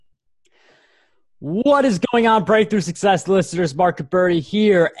What is going on, Breakthrough Success listeners? Mark Berti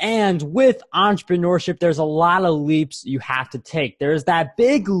here. And with entrepreneurship, there's a lot of leaps you have to take. There's that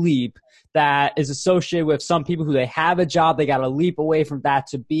big leap that is associated with some people who they have a job. They got to leap away from that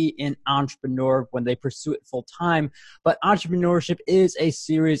to be an entrepreneur when they pursue it full time. But entrepreneurship is a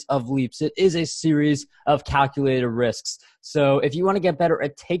series of leaps. It is a series of calculated risks. So if you want to get better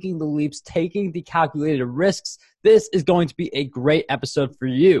at taking the leaps, taking the calculated risks, this is going to be a great episode for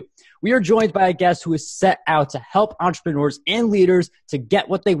you. We are joined by a guest who is set out to help entrepreneurs and leaders to get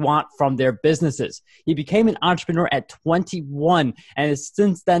what they want from their businesses. He became an entrepreneur at 21 and has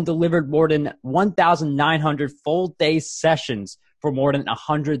since then delivered more than 1,900 full-day sessions for more than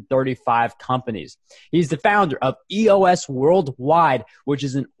 135 companies. He's the founder of EOS Worldwide, which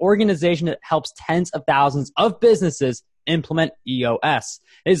is an organization that helps tens of thousands of businesses implement EOS.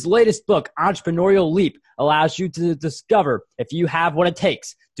 His latest book, Entrepreneurial Leap, allows you to discover if you have what it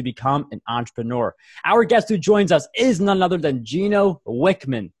takes to become an entrepreneur. Our guest who joins us is none other than Gino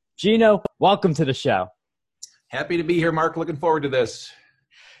Wickman. Gino, welcome to the show. Happy to be here, Mark. Looking forward to this.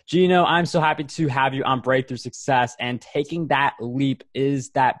 Gino, I'm so happy to have you on Breakthrough Success, and taking that leap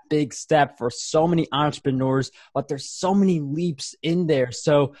is that big step for so many entrepreneurs, but there's so many leaps in there.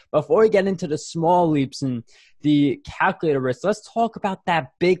 So before we get into the small leaps and the calculated risk, let's talk about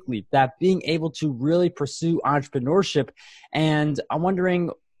that big leap, that being able to really pursue entrepreneurship. And I'm wondering,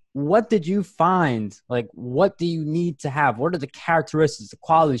 what did you find? Like, what do you need to have? What are the characteristics, the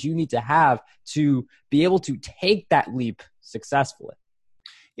qualities you need to have to be able to take that leap successfully?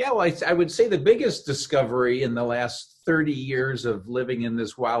 Yeah, well, I would say the biggest discovery in the last 30 years of living in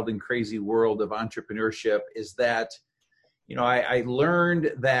this wild and crazy world of entrepreneurship is that, I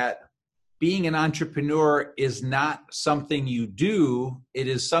learned that being an entrepreneur is not something you do, it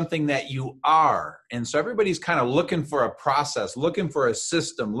is something that you are. And so everybody's kind of looking for a process, looking for a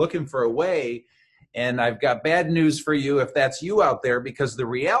system, looking for a way. And I've got bad news for you if that's you out there, because the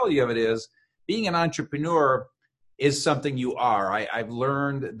reality of it is being an entrepreneur is something you are. I've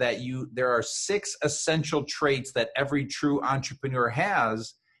learned that there are 6 essential traits that every true entrepreneur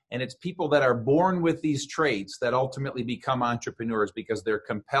has, and it's people that are born with these traits that ultimately become entrepreneurs because they're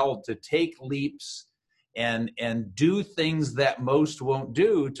compelled to take leaps and do things that most won't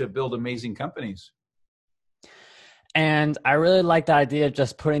do to build amazing companies. And I really like the idea of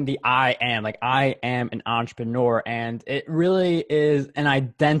just putting the I am, like I am an entrepreneur, and it really is an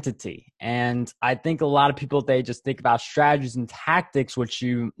identity. And I think a lot of people, they just think about strategies and tactics, which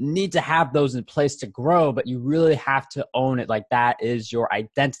you need to have those in place to grow, but you really have to own it. Like that is your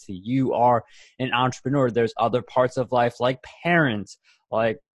identity. You are an entrepreneur. There's other parts of life like parents,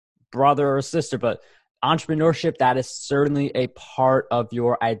 like brother or sister, but entrepreneurship, that is certainly a part of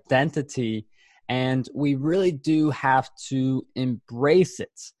your identity. And we really do have to embrace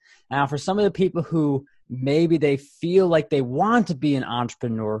it. Now, for some of the people who maybe they feel like they want to be an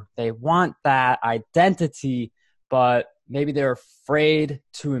entrepreneur, they want that identity, but maybe they're afraid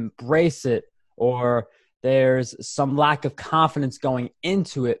to embrace it, or there's some lack of confidence going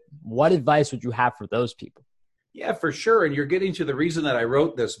into it. What advice would you have for those people? Yeah, for sure. And you're getting to the reason that I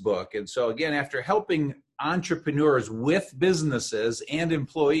wrote this book. And so again, after helping entrepreneurs with businesses and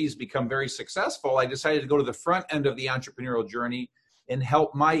employees become very successful, I decided to go to the front end of the entrepreneurial journey and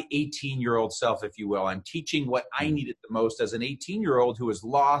help my 18-year-old self, if you will. I'm teaching what I needed the most as an 18-year-old who was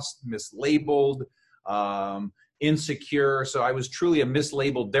lost, mislabeled, insecure. So I was truly a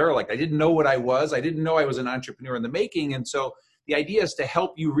mislabeled derelict. I didn't know what I was. I didn't know I was an entrepreneur in the making. And so the idea is to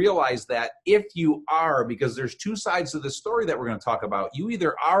help you realize that if you are, because there's 2 sides to the story that we're going to talk about. You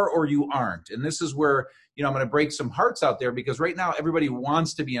either are or you aren't. And this is where, I'm going to break some hearts out there, because right now everybody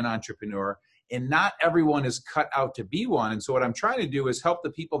wants to be an entrepreneur and not everyone is cut out to be one. And so what I'm trying to do is help the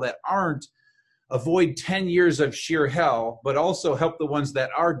people that aren't avoid 10 years of sheer hell, but also help the ones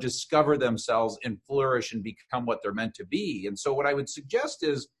that are discover themselves and flourish and become what they're meant to be. And so what I would suggest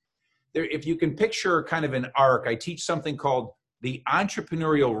is if you can picture kind of an arc, I teach something called the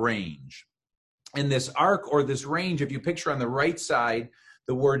entrepreneurial range. And this arc or this range, if you picture on the right side,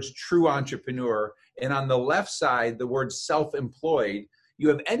 the words true entrepreneur, and on the left side, the word self-employed, you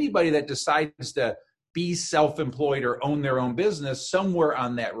have anybody that decides to be self-employed or own their own business somewhere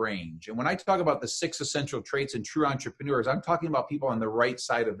on that range. And when I talk about the 6 essential traits in true entrepreneurs, I'm talking about people on the right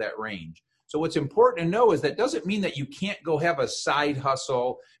side of that range. So what's important to know is that doesn't mean that you can't go have a side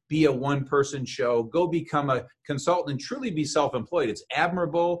hustle, be a one-person show, go become a consultant and truly be self-employed. It's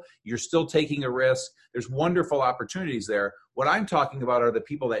admirable. You're still taking a risk. There's wonderful opportunities there. What I'm talking about are the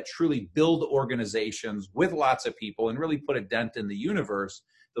people that truly build organizations with lots of people and really put a dent in the universe.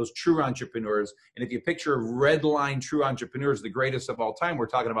 those true entrepreneurs. And if you picture red line true entrepreneurs, the greatest of all time, we're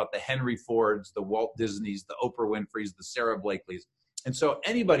talking about the Henry Fords, the Walt Disneys, the Oprah Winfreys, the Sarah Blakeley's. And so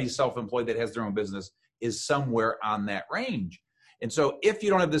anybody self-employed that has their own business is somewhere on that range. And so if you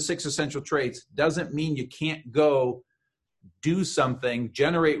don't have the 6 essential traits, doesn't mean you can't go do something,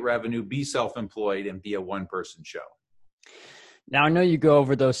 generate revenue, be self-employed, and be a one-person show. Now, I know you go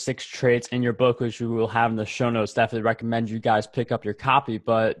over those 6 traits in your book, which we will have in the show notes. Definitely recommend you guys pick up your copy.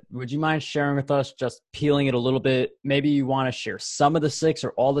 But would you mind sharing with us, just peeling it a little bit? Maybe you want to share some of the 6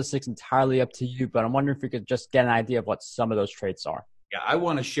 or all the 6, entirely up to you. But I'm wondering if we could just get an idea of what some of those traits are. Yeah, I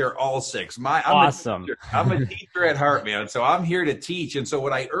want to share all 6. Awesome. I'm a teacher at heart, man. So I'm here to teach. And so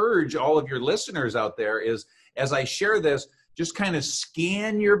what I urge all of your listeners out there is, as I share this, just kind of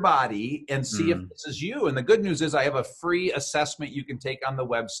scan your body and see if this is you. And the good news is I have a free assessment you can take on the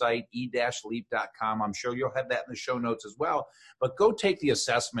website, e-leap.com. I'm sure you'll have that in the show notes as well. But go take the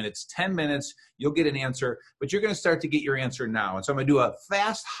assessment. It's 10 minutes. You'll get an answer, but you're going to start to get your answer now. And so I'm going to do a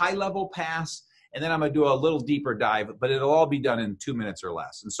fast, high-level pass, and then I'm going to do a little deeper dive, but it'll all be done in 2 minutes or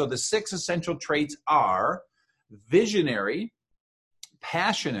less. And so the 6 essential traits are visionary,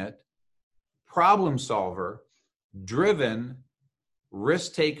 passionate, problem solver, driven,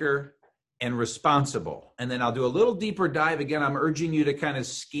 risk taker, and responsible. And then I'll do a little deeper dive. Again, I'm urging you to kind of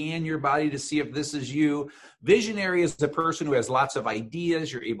scan your body to see if this is you. Visionary is the person who has lots of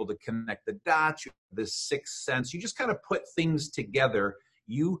ideas. You're able to connect the dots. You have this 6th sense. You just kind of put things together.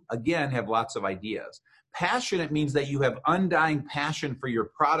 You, again, have lots of ideas. Passionate means that you have undying passion for your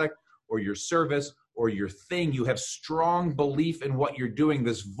product or your service or your thing. You have strong belief in what you're doing,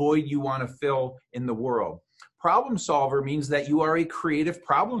 this void you want to fill in the world. Problem solver means that you are a creative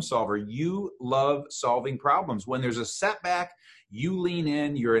problem solver. You love solving problems. When there's a setback, you lean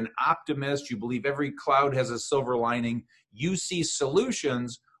in. You're an optimist. You believe every cloud has a silver lining. You see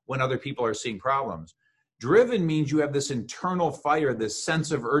solutions when other people are seeing problems. Driven means you have this internal fire, this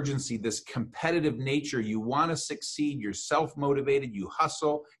sense of urgency, this competitive nature. You want to succeed. You're self-motivated. You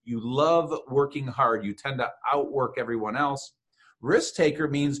hustle. You love working hard. You tend to outwork everyone else. Risk taker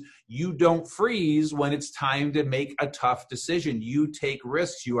means you don't freeze when it's time to make a tough decision. You take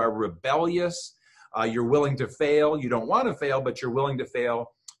risks. You are rebellious. You're willing to fail. You don't want to fail, but you're willing to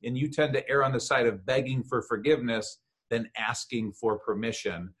fail. And you tend to err on the side of begging for forgiveness than asking for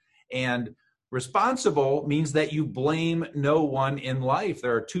permission. And responsible means that you blame no one in life.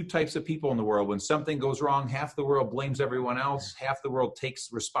 There are 2 types of people in the world. When something goes wrong, half the world blames everyone else. Half the world takes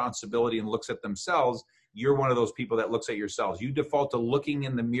responsibility and looks at themselves. You're one of those people that looks at yourselves. You default to looking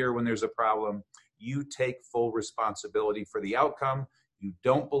in the mirror when there's a problem. You take full responsibility for the outcome. You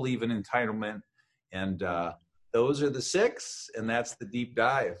don't believe in entitlement. And those are the 6, and that's the deep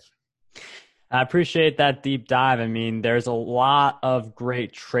dive. I appreciate that deep dive. I mean, there's a lot of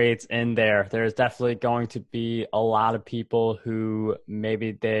great traits in there. There's definitely going to be a lot of people who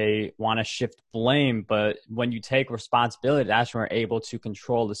maybe they want to shift blame, but when you take responsibility, that's when you're able to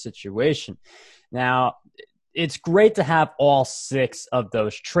control the situation. Now, it's great to have all 6 of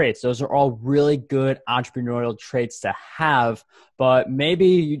those traits. Those are all really good entrepreneurial traits to have, but maybe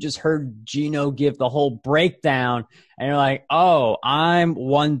you just heard Gino give the whole breakdown and you're like, oh, I'm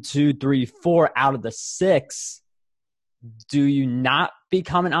 1, 2, 3, 4 out of the 6. Do you not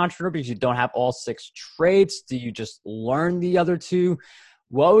become an entrepreneur because you don't have all 6 traits? Do you just learn the other 2?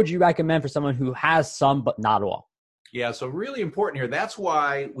 What would you recommend for someone who has some but not all? Yeah, so really important here. That's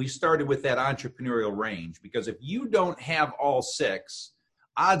why we started with that entrepreneurial range, because if you don't have all 6,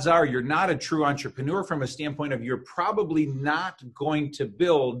 odds are you're not a true entrepreneur from a standpoint of you're probably not going to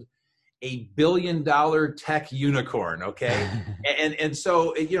build a billion-dollar tech unicorn, okay? and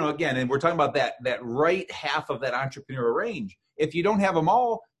so, you know, again, and we're talking about that right half of that entrepreneurial range. If you don't have them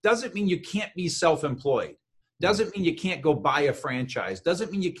all, doesn't mean you can't be self-employed. Doesn't mean you can't go buy a franchise.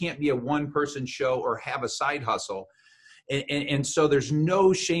 Doesn't mean you can't be a one-person show or have a side hustle. And so there's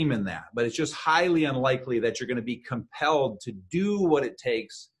no shame in that, but it's just highly unlikely that you're going to be compelled to do what it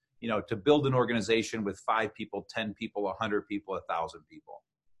takes, you know, to build an organization with 5 people, 10 people, 100 people, 1,000 people.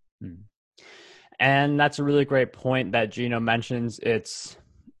 And that's a really great point that Gino mentions. It's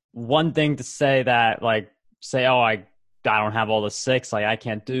one thing to say that, like, say, oh, I don't have all the 6, like I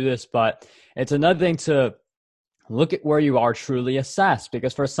can't do this, but it's another thing to look at where you are truly assessed,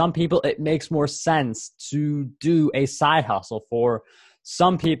 because for some people, it makes more sense to do a side hustle. For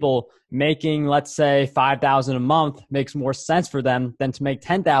some people, making, let's say, $5,000 a month makes more sense for them than to make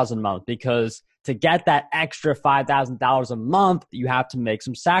 $10,000 a month, because to get that extra $5,000 a month, you have to make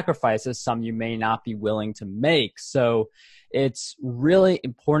some sacrifices, some you may not be willing to make. So it's really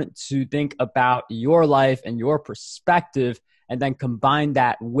important to think about your life and your perspective and then combine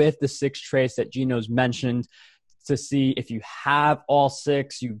that with the 6 traits that Gino's mentioned to see if you have all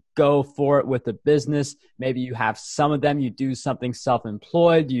 6, you go for it with the business. Maybe you have some of them, you do something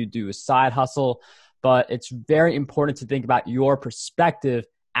self-employed, you do a side hustle, but it's very important to think about your perspective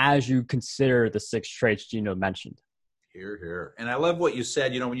as you consider the 6 traits Gino mentioned. Here, here. And I love what you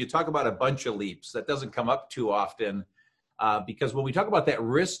said. When you talk about a bunch of leaps, that doesn't come up too often because when we talk about that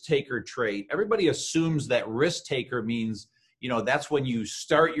risk taker trait, everybody assumes that risk taker means, that's when you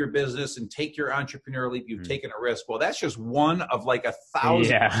start your business and take your entrepreneurial leap, you've taken a risk. Well, that's just one of like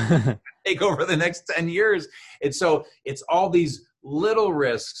 1,000 take over the next 10 years. And so it's all these little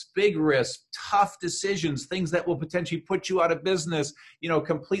risks, big risks, tough decisions, things that will potentially put you out of business,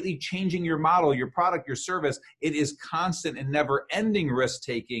 completely changing your model, your product, your service. It is constant and never ending risk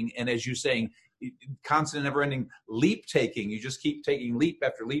taking. And as you're saying, constant and never ending leap taking. You just keep taking leap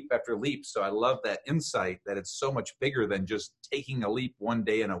after leap after leap. So I love that insight that it's so much bigger than just taking a leap one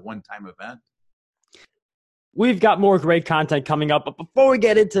day in a one-time event. We've got more great content coming up, but before we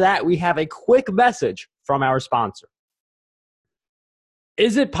get into that, we have a quick message from our sponsor.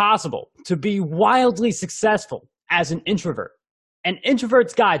 Is it possible to be wildly successful as an introvert? An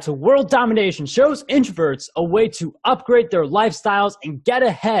Introvert's Guide to World Domination shows introverts a way to upgrade their lifestyles and get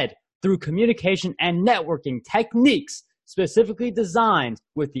ahead through communication and networking techniques specifically designed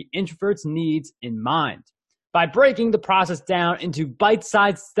with the introvert's needs in mind. By breaking the process down into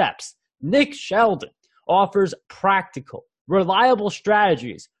bite-sized steps, Nick Sheldon offers practical, reliable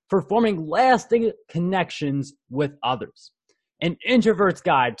strategies for forming lasting connections with others. An Introvert's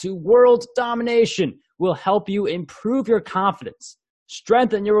Guide to World Domination will help you improve your confidence,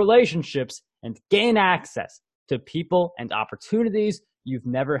 strengthen your relationships, and gain access to people and opportunities you've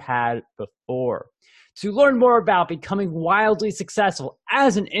never had before. To learn more about becoming wildly successful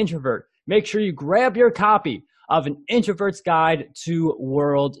as an introvert, make sure you grab your copy of An Introvert's Guide to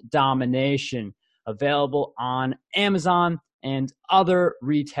World Domination, available on Amazon and other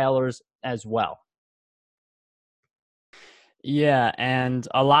retailers as well. Yeah, and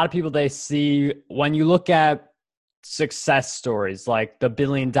a lot of people, they see, when you look at success stories like the $1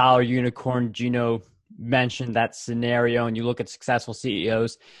 billion unicorn, Gino mentioned that scenario, and you look at successful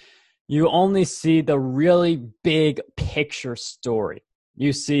CEOs, you only see the really big picture story.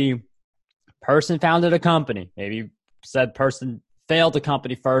 You see, person founded a company, maybe said person failed a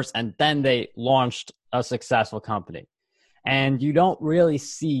company first, and then they launched a successful company. And you don't really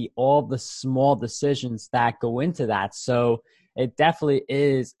see all the small decisions that go into that. So it definitely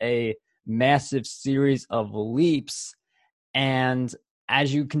is a massive series of leaps. And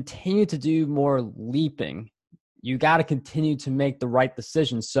as you continue to do more leaping, you got to continue to make the right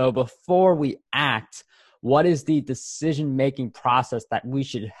decisions. So before we act, what is the decision-making process that we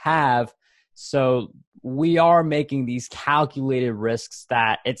should have? So we are making these calculated risks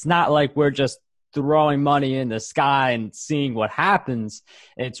that it's not like we're just throwing money in the sky and seeing what happens.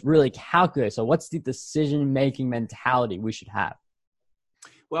 It's really calculated. So what's the decision-making mentality we should have?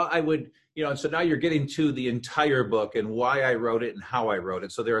 Well, I would, so now you're getting to the entire book and why I wrote it and how I wrote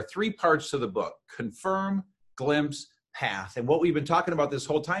it. So there are 3 parts to the book: confirm, glimpse, path. And what we've been talking about this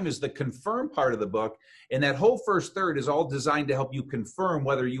whole time is the confirm part of the book. And that whole first third is all designed to help you confirm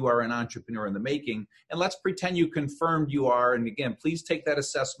whether you are an entrepreneur in the making. And let's pretend you confirmed you are. And again, please take that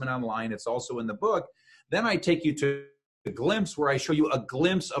assessment online. It's also in the book. Then I take you to the glimpse, where I show you a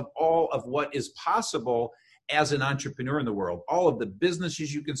glimpse of all of what is possible as an entrepreneur in the world. All of the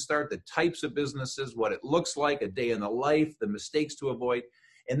businesses you can start, the types of businesses, what it looks like, a day in the life, the mistakes to avoid.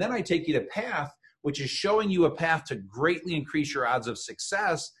 And then I take you to path, which is showing you a path to greatly increase your odds of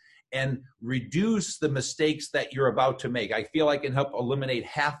success and reduce the mistakes that you're about to make. I feel I can help eliminate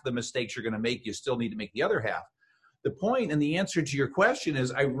half the mistakes you're going to make. You still need to make the other half. The point and the answer to your question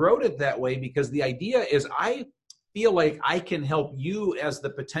is I wrote it that way because the idea is I feel like I can help you as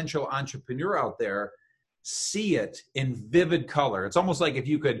the potential entrepreneur out there see it in vivid color. It's almost like if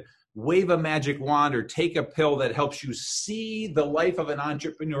you could wave a magic wand or take a pill that helps you see the life of an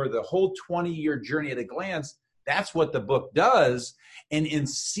entrepreneur, the whole 20-year journey at a glance. That's what the book does. And in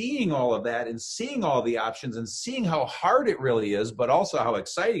seeing all of that and seeing all the options and seeing how hard it really is, but also how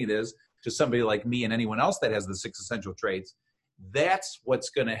exciting it is to somebody like me and anyone else that has the 6 essential traits, that's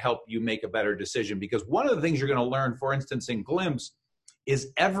what's going to help you make a better decision. Because one of the things you're going to learn, for instance, in Glimpse,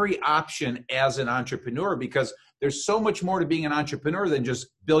 is every option as an entrepreneur, because there's so much more to being an entrepreneur than just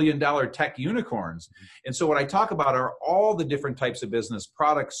billion-dollar tech unicorns. And so what I talk about are all the different types of business: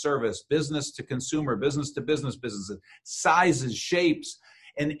 product, service, business to consumer, business to business businesses, sizes, shapes.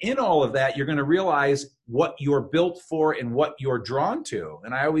 And in all of that, you're going to realize what you're built for and what you're drawn to.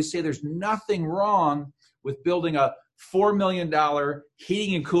 And I always say there's nothing wrong with building a $4 million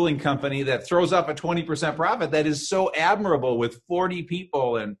heating and cooling company that throws off a 20% profit that is so admirable with 40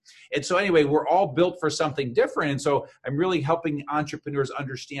 people. And so anyway, we're all built for something different. And so I'm really helping entrepreneurs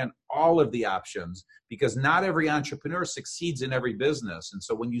understand all of the options, because not every entrepreneur succeeds in every business. And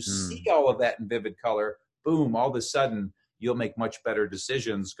so when you see all of that in vivid color, boom, all of a sudden you'll make much better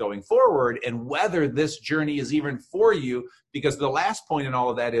decisions going forward, and whether this journey is even for you. Because the last point in all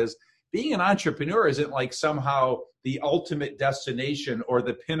of that is, being an entrepreneur isn't like somehow the ultimate destination or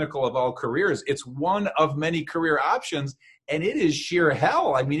the pinnacle of all careers. It's one of many career options, and it is sheer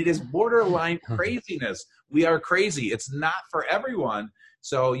hell. I mean, it is borderline craziness. We are crazy. It's not for everyone.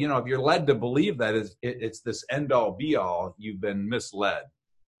 So, you know, if you're led to believe that it's this end all be all, you've been misled.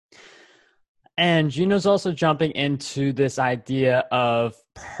 And Gino's also jumping into this idea of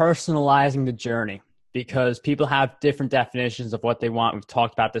personalizing the journey, because people have different definitions of what they want. We've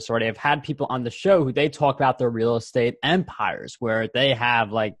talked about this already. I've had people on the show who they talk about their real estate empires, where they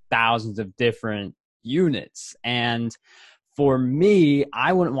have like thousands of different units. And for me,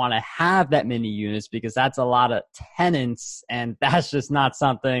 I wouldn't want to have that many units, because that's a lot of tenants, and that's just not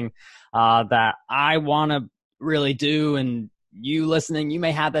something that I want to really do. And you listening, you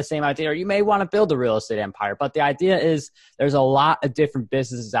may have that same idea, or you may want to build a real estate empire. But the idea is, there's a lot of different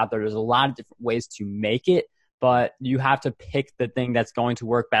businesses out there. There's a lot of different ways to make it, but you have to pick the thing that's going to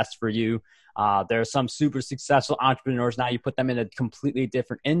work best for you. There are some super successful entrepreneurs. Now you put them in a completely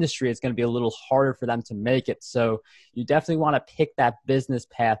different industry, it's going to be a little harder for them to make it. So you definitely want to pick that business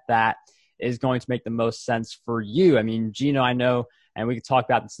path that is going to make the most sense for you. I mean, Gino, I know, and we can talk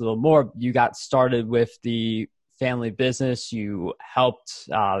about this a little more, you got started with the family business. You helped,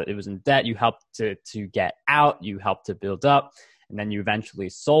 it was in debt. You helped to get out, you helped to build up, and then you eventually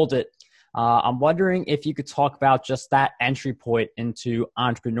sold it. I'm wondering if you could talk about just that entry point into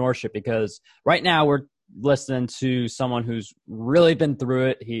entrepreneurship, because right now we're listening to someone who's really been through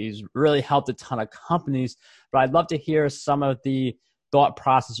it. He's really helped a ton of companies, but I'd love to hear some of the thought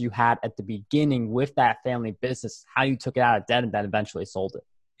process you had at the beginning with that family business, how you took it out of debt and then eventually sold it.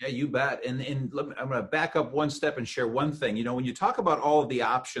 Yeah, you bet. And I'm going to back up one step and share one thing. You know, when you talk about all of the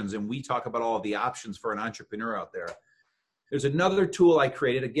options, and we talk about all of the options for an entrepreneur out there, there's another tool I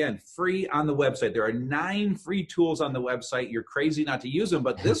created, again, free on the website. There are 9 free tools on the website. You're crazy not to use them,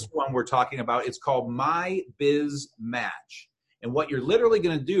 but this one we're talking about, it's called My Biz Match. And what you're literally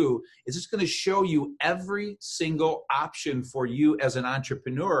going to do is it's going to show you every single option for you as an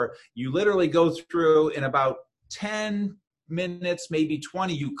entrepreneur. You literally go through in about 10 minutes, maybe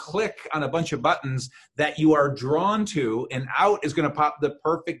 20, you click on a bunch of buttons that you are drawn to, and out is going to pop the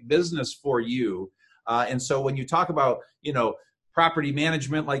perfect business for you. And so when you talk about, you know, property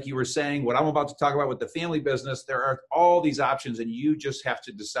management, like you were saying, what I'm about to talk about with the family business, there are all these options, and you just have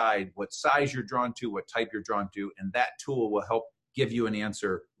to decide what size you're drawn to, what type you're drawn to, and that tool will help give you an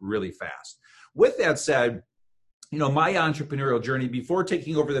answer really fast. With that said, you know, my entrepreneurial journey before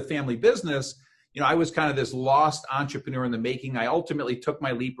taking over the family business, you know, I was kind of this lost entrepreneur in the making. I ultimately took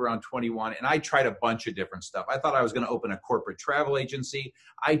my leap around 21, and I tried a bunch of different stuff. I thought I was going to open a corporate travel agency.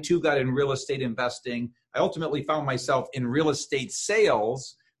 I too got in real estate investing. I ultimately found myself in real estate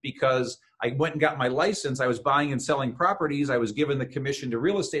sales because I went and got my license. I was buying and selling properties. I was given the commission to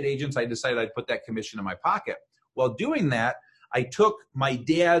real estate agents. I decided I'd put that commission in my pocket. While doing that, I took my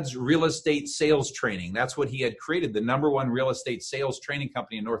dad's real estate sales training. That's what he had created, the #1 real estate sales training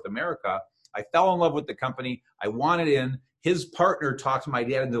company in North America. I fell in love with the company. I wanted in. His partner talked my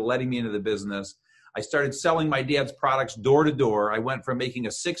dad into letting me into the business. I started selling my dad's products door to door. I went from making a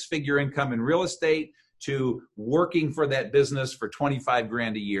 6-figure income in real estate to working for that business for 25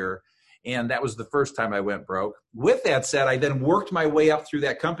 grand a year. And that was the first time I went broke. With that said, I then worked my way up through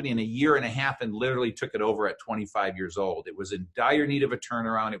that company in a year and a half and literally took it over at 25 years old. It was in dire need of a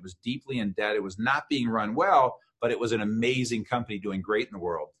turnaround. It was deeply in debt. It was not being run well, but it was an amazing company doing great in the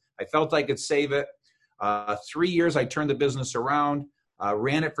world. I felt I could save it. 3 years, I turned the business around,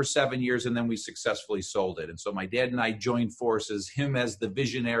 ran it for 7 years, and then we successfully sold it. And so my dad and I joined forces, him as the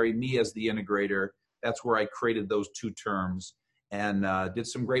visionary, me as the integrator. That's where I created those 2 terms and did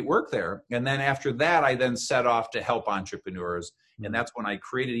some great work there. And then after that, I then set off to help entrepreneurs. And that's when I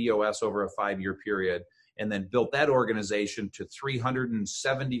created EOS over a 5-year period, and then built that organization to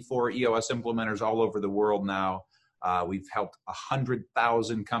 374 EOS implementers all over the world now. We've helped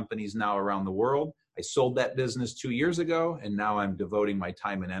 100,000 companies now around the world. I sold that business 2 years ago, and now I'm devoting my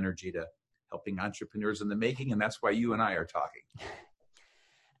time and energy to helping entrepreneurs in the making, and that's why you and I are talking.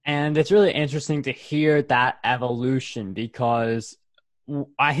 And it's really interesting to hear that evolution, because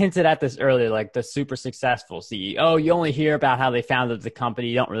I hinted at this earlier, like the super successful CEO, you only hear about how they founded the company.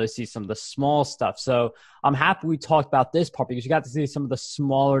 You don't really see some of the small stuff. So I'm happy we talked about this part because you got to see some of the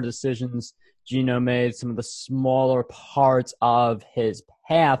smaller decisions Gino made, some of the smaller parts of his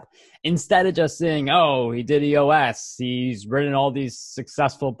path, instead of just saying, oh, he did EOS, he's written all these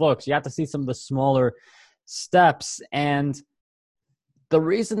successful books. You have to see some of the smaller steps. And the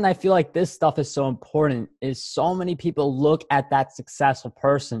reason I feel like this stuff is so important is so many people look at that successful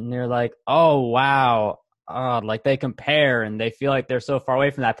person and they're like, oh, wow. Like they compare and they feel like they're so far away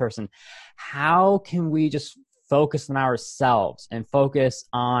from that person. How can we just focus on ourselves and focus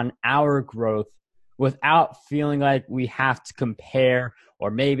on our growth without feeling like we have to compare,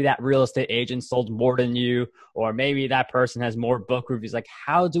 or maybe that real estate agent sold more than you, or maybe that person has more book reviews? Like,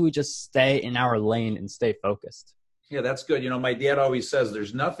 how do we just stay in our lane and stay focused? Yeah, that's good. My dad always says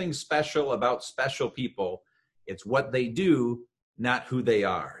there's nothing special about special people. It's what they do, not who they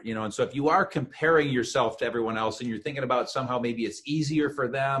are. And so if you are comparing yourself to everyone else and you're thinking about somehow maybe it's easier for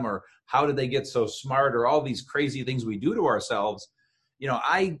them, or how did they get so smart, or all these crazy things we do to ourselves.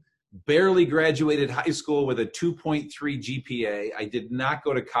 I barely graduated high school with a 2.3 GPA. I did not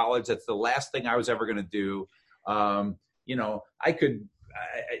go to college. That's the last thing I was ever going to do.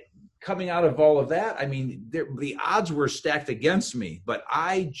 Coming out of all of that, the odds were stacked against me, but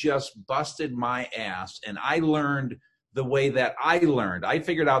I just busted my ass and I learned the way that I learned. I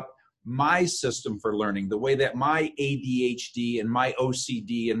figured out my system for learning, the way that my ADHD and my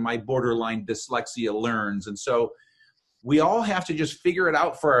OCD and my borderline dyslexia learns. And so we all have to just figure it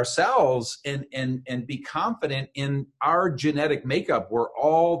out for ourselves and be confident in our genetic makeup. We're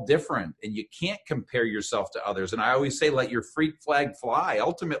all different and you can't compare yourself to others. And I always say, let your freak flag fly.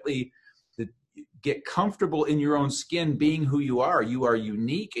 Ultimately, get comfortable in your own skin being who you are. You are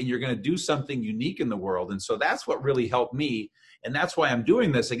unique and you're going to do something unique in the world. And so that's what really helped me. And that's why I'm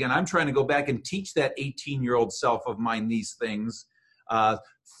doing this. Again, I'm trying to go back and teach that 18-year-old self of mine these things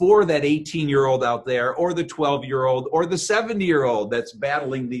for that 18-year-old out there, or the 12-year-old, or the 70-year-old that's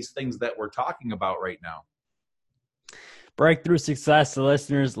battling these things that we're talking about right now. Breakthrough success, the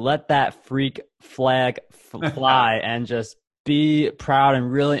listeners, let that freak flag fly and just be proud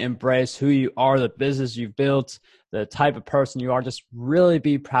and really embrace who you are, the business you've built, the type of person you are. Just really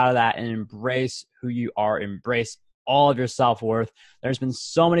be proud of that and embrace who you are. Embrace all of your self-worth. There's been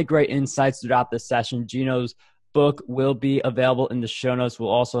so many great insights throughout this session. Gino's book will be available in the show notes. We'll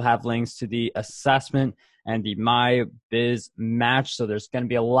also have links to the assessment and the My Biz Match. So there's going to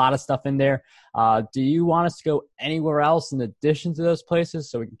be a lot of stuff in there. Do you want us to go anywhere else in addition to those places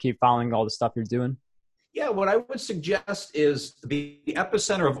so we can keep following all the stuff you're doing? Yeah, what I would suggest is the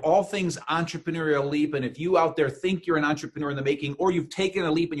epicenter of all things entrepreneurial leap. And if you out there think you're an entrepreneur in the making, or you've taken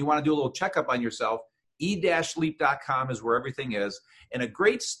a leap and you want to do a little checkup on yourself, e-leap.com is where everything is. And a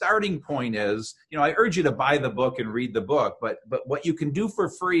great starting point is, I urge you to buy the book and read the book, but what you can do for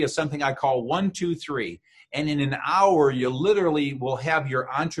free is something I call 1, 2, 3. And in an hour, you literally will have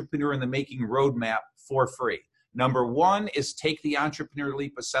your entrepreneur in the making roadmap for free. Number 1 is take the Entrepreneur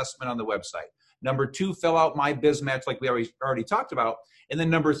Leap assessment on the website. Number 2, fill out My Biz Match like we already talked about. And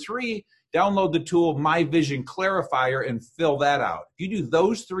then number 3, download the tool My Vision Clarifier and fill that out. If you do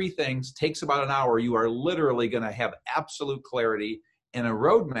those 3 things, takes about an hour, you are literally going to have absolute clarity and a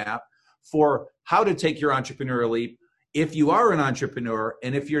roadmap for how to take your entrepreneurial leap if you are an entrepreneur.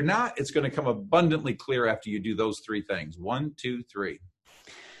 And if you're not, it's going to come abundantly clear after you do those 3 things. 1, 2, 3.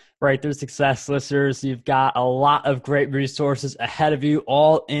 Breakthrough Success listeners, you've got a lot of great resources ahead of you,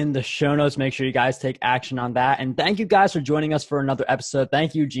 all in the show notes. Make sure you guys take action on that. And thank you guys for joining us for another episode.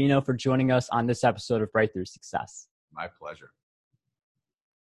 Thank you, Gino, for joining us on this episode of Breakthrough Success. My pleasure.